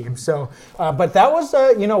Lions team. So, but that was,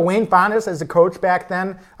 Wayne Fontes as a coach back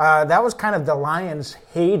then, that was kind of the Lions'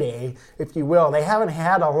 heyday, if you will. They haven't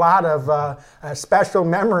had a lot of special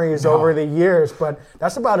memories over the years, but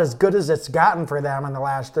that's about as good as it's gotten for them in the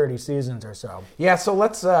last 30 seasons or so. Yeah, so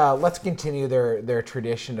let's continue their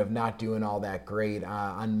tradition of not doing all that great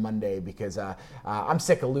on Monday, because I'm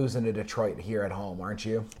sick of losing to Detroit here at home, aren't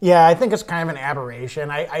you? Yeah, I think it's kind of an aberration.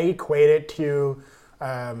 I equate it to,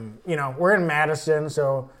 we're in Madison,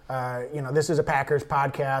 so, this is a Packers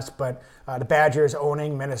podcast, but the Badgers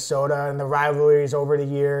owning Minnesota and the rivalries over the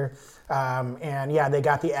year. They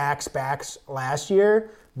got the Axe backs last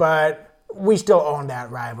year, but we still own that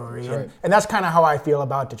rivalry. Right. And that's kind of how I feel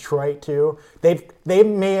about Detroit, too. They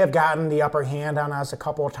may have gotten the upper hand on us a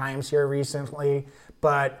couple of times here recently,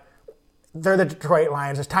 but they're the Detroit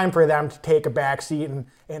Lions. It's time for them to take a back seat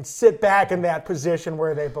and sit back in that position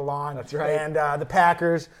where they belong. That's right. And the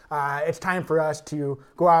Packers, it's time for us to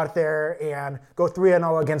go out there and go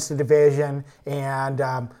 3-0 against the division and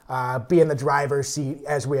be in the driver's seat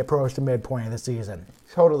as we approach the midpoint of the season.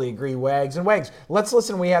 Totally agree, Wags. And Wags, let's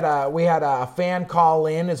listen. We had a fan call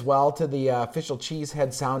in as well to the official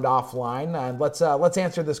Cheesehead Sound Off line. Let's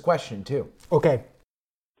answer this question too. Okay.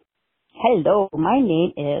 Hello, my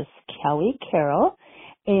name is Kelly Carroll,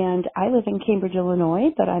 and I live in Cambridge,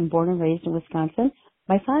 Illinois, but I'm born and raised in Wisconsin.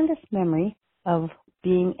 My fondest memory of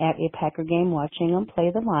being at a Packer game, watching them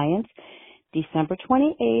play the Lions, December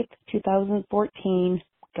 28th, 2014,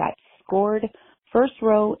 got scored first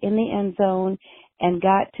row in the end zone and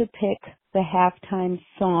got to pick the halftime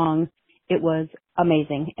song. It was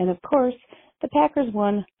amazing. And of course, the Packers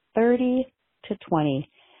won 30-20.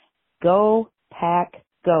 Go, Pack,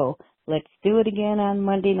 go. Let's do it again on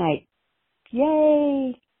Monday night.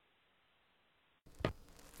 Yay!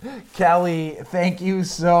 Kelly, thank you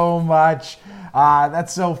so much.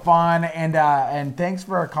 That's so fun, and thanks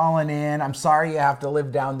for calling in. I'm sorry you have to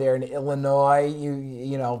live down there in Illinois.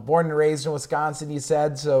 You born and raised in Wisconsin, you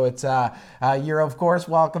said, so it's you're of course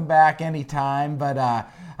welcome back anytime. But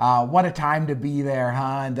what a time to be there,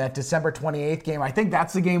 huh? And that December 28th game, I think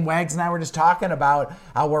that's the game Wags and I were just talking about,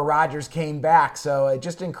 where Rodgers came back. So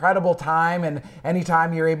just incredible time, and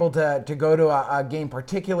anytime you're able to go to a game,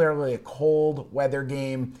 particularly a cold weather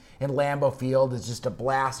game in Lambeau Field, is just a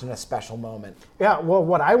blast and a special moment. Yeah, well,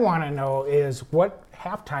 what I want to know is what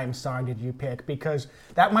halftime song did you pick? Because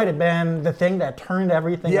that might have been the thing that turned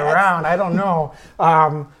everything around. I don't know.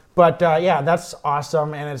 But yeah, that's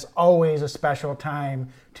awesome, and it's always a special time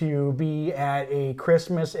to be at a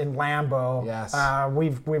Christmas in Lambeau. Yes.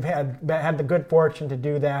 We've had the good fortune to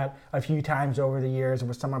do that a few times over the years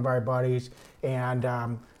with some of our buddies,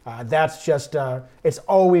 and that's just it's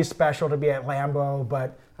always special to be at Lambeau,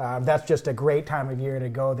 but that's just a great time of year to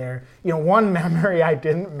go there. You know, one memory I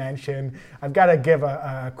didn't mention, I've got to give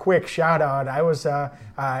a quick shout out. I was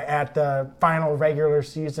at the final regular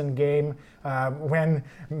season game when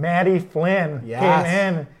Matty Flynn came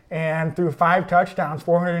in and threw 5 touchdowns,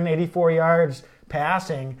 484 yards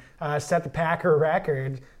passing, set the Packer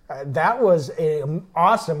record. That was an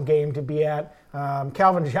awesome game to be at.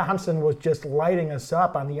 Calvin Johnson was just lighting us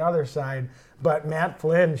up on the other side, but Matt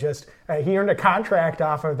Flynn just, he earned a contract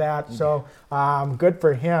off of that, so good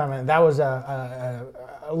for him. And that was a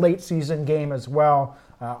late season game as well.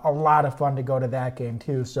 A lot of fun to go to that game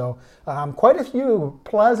too. So quite a few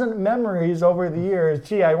pleasant memories over the years.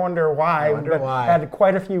 Gee, I wonder why. Had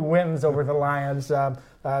quite a few wins over the Lions.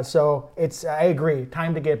 So I agree,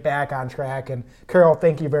 time to get back on track. And Carol,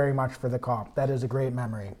 thank you very much for the call. That is a great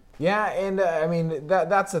memory. Yeah, and I mean,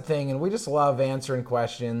 that's the thing, and we just love answering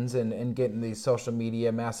questions and getting these social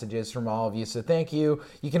media messages from all of you, so thank you.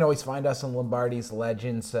 You can always find us on Lombardi's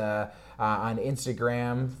Legends on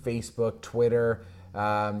Instagram, Facebook, Twitter.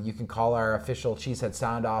 You can call our official Cheesehead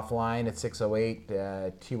Sound Off line at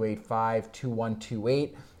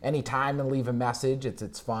 608-285-2128 anytime and leave a message.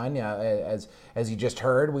 It's fun. As you just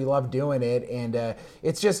heard, we love doing it, and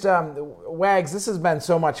it's just Wags, this has been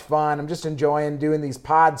so much fun. I'm just enjoying doing these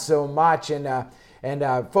pods so much, and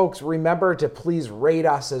folks, remember to please rate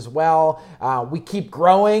us as well. We keep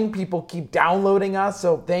growing. People keep downloading us,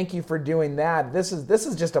 so thank you for doing that. This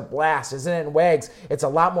is just a blast, isn't it? And Wags, it's a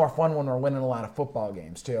lot more fun when we're winning a lot of football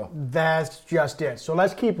games, too. That's just it. So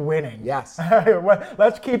let's keep winning. Yes.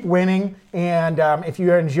 Let's keep winning, and if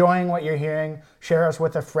you're enjoying what you're hearing, share us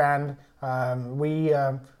with a friend. We,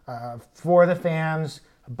 for the fans,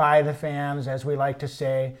 by the fans, as we like to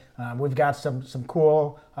say. We've got some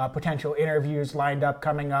cool potential interviews lined up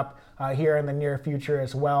coming up here in the near future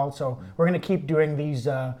as well. So we're going to keep doing these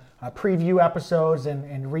preview episodes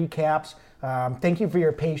and recaps. Thank you for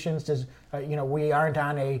your patience. As you know, we aren't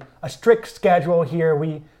on a strict schedule here.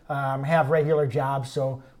 We have regular jobs,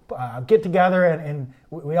 so get together, and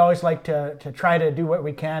we always like to try to do what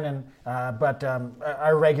we can, but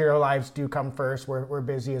our regular lives do come first. We're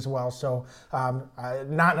busy as well, so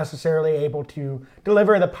not necessarily able to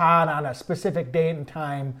deliver the pod on a specific date and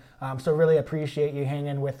time. So really appreciate you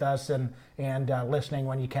hanging with us and listening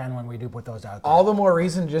when you can when we do put those out there. All the more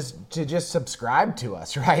reason to just subscribe to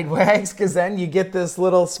us, right, Wags? Because then you get this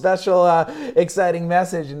little special exciting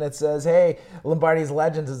message, and it says, hey, Lombardi's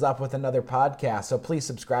Legends is up with another podcast. So please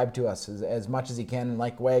subscribe to us as much as you can. And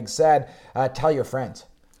like Wags said, tell your friends.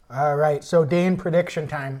 All right, so Dane, prediction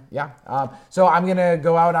time. Yeah, so I'm going to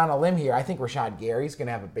go out on a limb here. I think Rashad Gary's going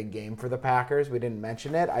to have a big game for the Packers. We didn't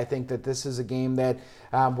mention it. I think that this is a game that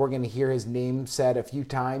we're going to hear his name said a few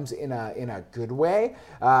times in a good way.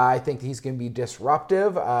 I think he's going to be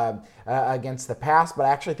disruptive against the pass, but I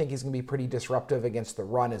actually think he's going to be pretty disruptive against the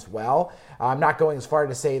run as well. I'm not going as far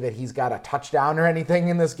to say that he's got a touchdown or anything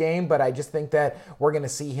in this game, but I just think that we're going to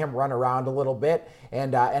see him run around a little bit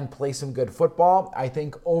and play some good football. I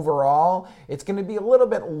think overall, it's going to be a little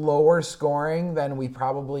bit lower scoring than we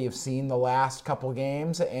probably have seen the last couple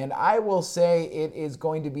games, and I will say it is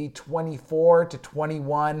going to be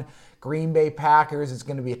 24-21 Green Bay Packers. It's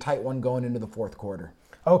going to be a tight one going into the fourth quarter.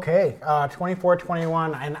 Okay,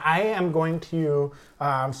 24-21, and I am going to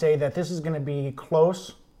say that this is going to be close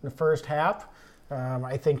in the first half.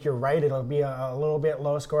 I think you're right. It'll be a little bit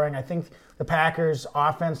low scoring. I think the Packers'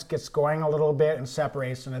 offense gets going a little bit and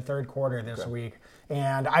separates in the third quarter this week.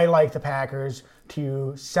 And I like the Packers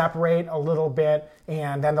to separate a little bit,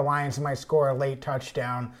 and then the Lions might score a late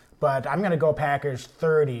touchdown. But I'm going to go Packers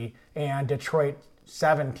 30 and Detroit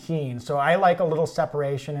 17. So I like a little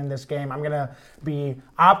separation in this game. I'm going to be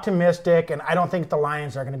optimistic, and I don't think the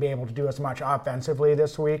Lions are going to be able to do as much offensively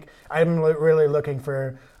this week. I'm really looking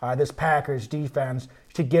for this Packers defense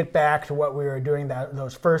to get back to what we were doing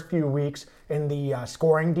those first few weeks in the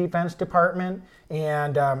scoring defense department.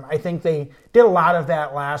 And I think they did a lot of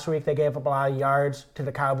that last week. They gave up a lot of yards to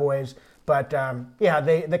the Cowboys. But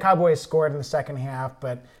the Cowboys scored in the second half,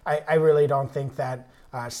 but I really don't think that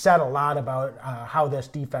said a lot about how this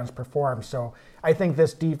defense performed. So I think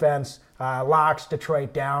this defense locks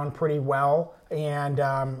Detroit down pretty well,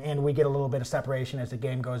 and we get a little bit of separation as the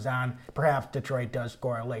game goes on. Perhaps Detroit does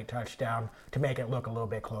score a late touchdown to make it look a little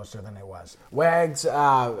bit closer than it was. Wags,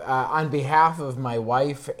 on behalf of my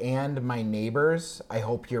wife and my neighbors, I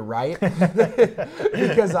hope you're right.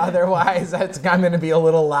 Because otherwise I'm going to be a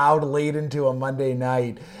little loud late into a Monday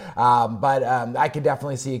night. But I could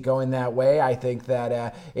definitely see it going that way. I think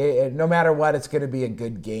that no matter what, it's going to be a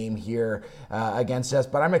good game here against us.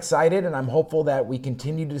 But I'm excited, and I'm hopeful that we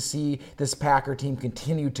continue to see this Packer team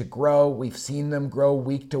continue to grow. We've seen them grow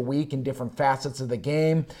week to week in different facets of the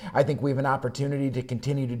game. I think we have an opportunity to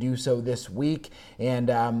continue to do so this week, and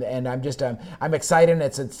I'm excited.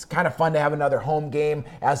 It's kind of fun to have another home game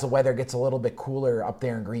as the weather gets a little bit cooler up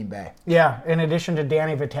there in Green Bay. Yeah, in addition to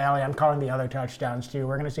Danny Vitale, I'm calling the other touchdowns too.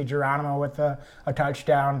 We're going to see Geronimo with a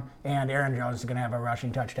touchdown, and Aaron Jones is going to have a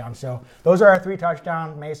rushing touchdown. So those are our 3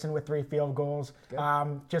 touchdowns. Mason with 3 field goals.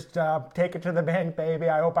 Just take it to the bank, baby.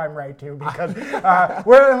 I hope I'm right too, because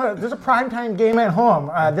there's a primetime game at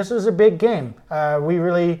home. This is a big game. We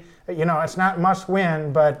really, it's not must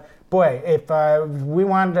win, but boy, if we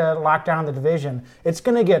wanted to lock down the division, it's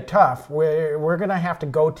going to get tough. We're going to have to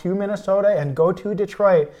go to Minnesota and go to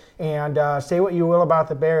Detroit, and say what you will about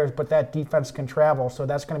the Bears, but that defense can travel, so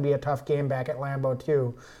that's going to be a tough game back at Lambeau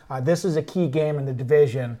too. This is a key game in the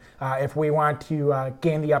division. If we want to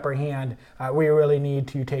gain the upper hand, we really need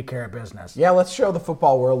to take care of business. Yeah, let's show the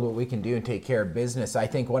football world what we can do and take care of business. I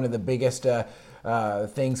think one of the biggest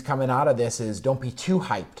things coming out of this is don't be too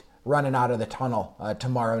hyped running out of the tunnel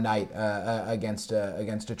tomorrow night against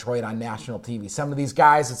Detroit on national TV. Some of these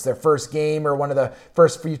guys, it's their first game or one of the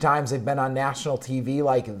first few times they've been on national TV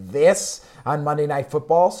like this on Monday Night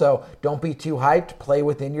Football. So don't be too hyped. Play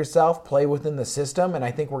within yourself. Play within the system. And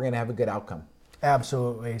I think we're going to have a good outcome.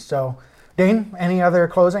 Absolutely. So, Dane, any other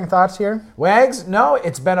closing thoughts here? Wags, no,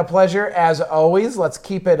 it's been a pleasure as always. Let's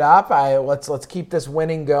keep it up. Let's keep this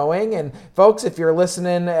winning going. And folks, if you're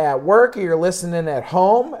listening at work or you're listening at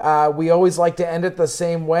home, we always like to end it the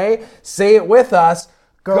same way. Say it with us.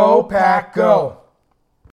 Go Pack, go.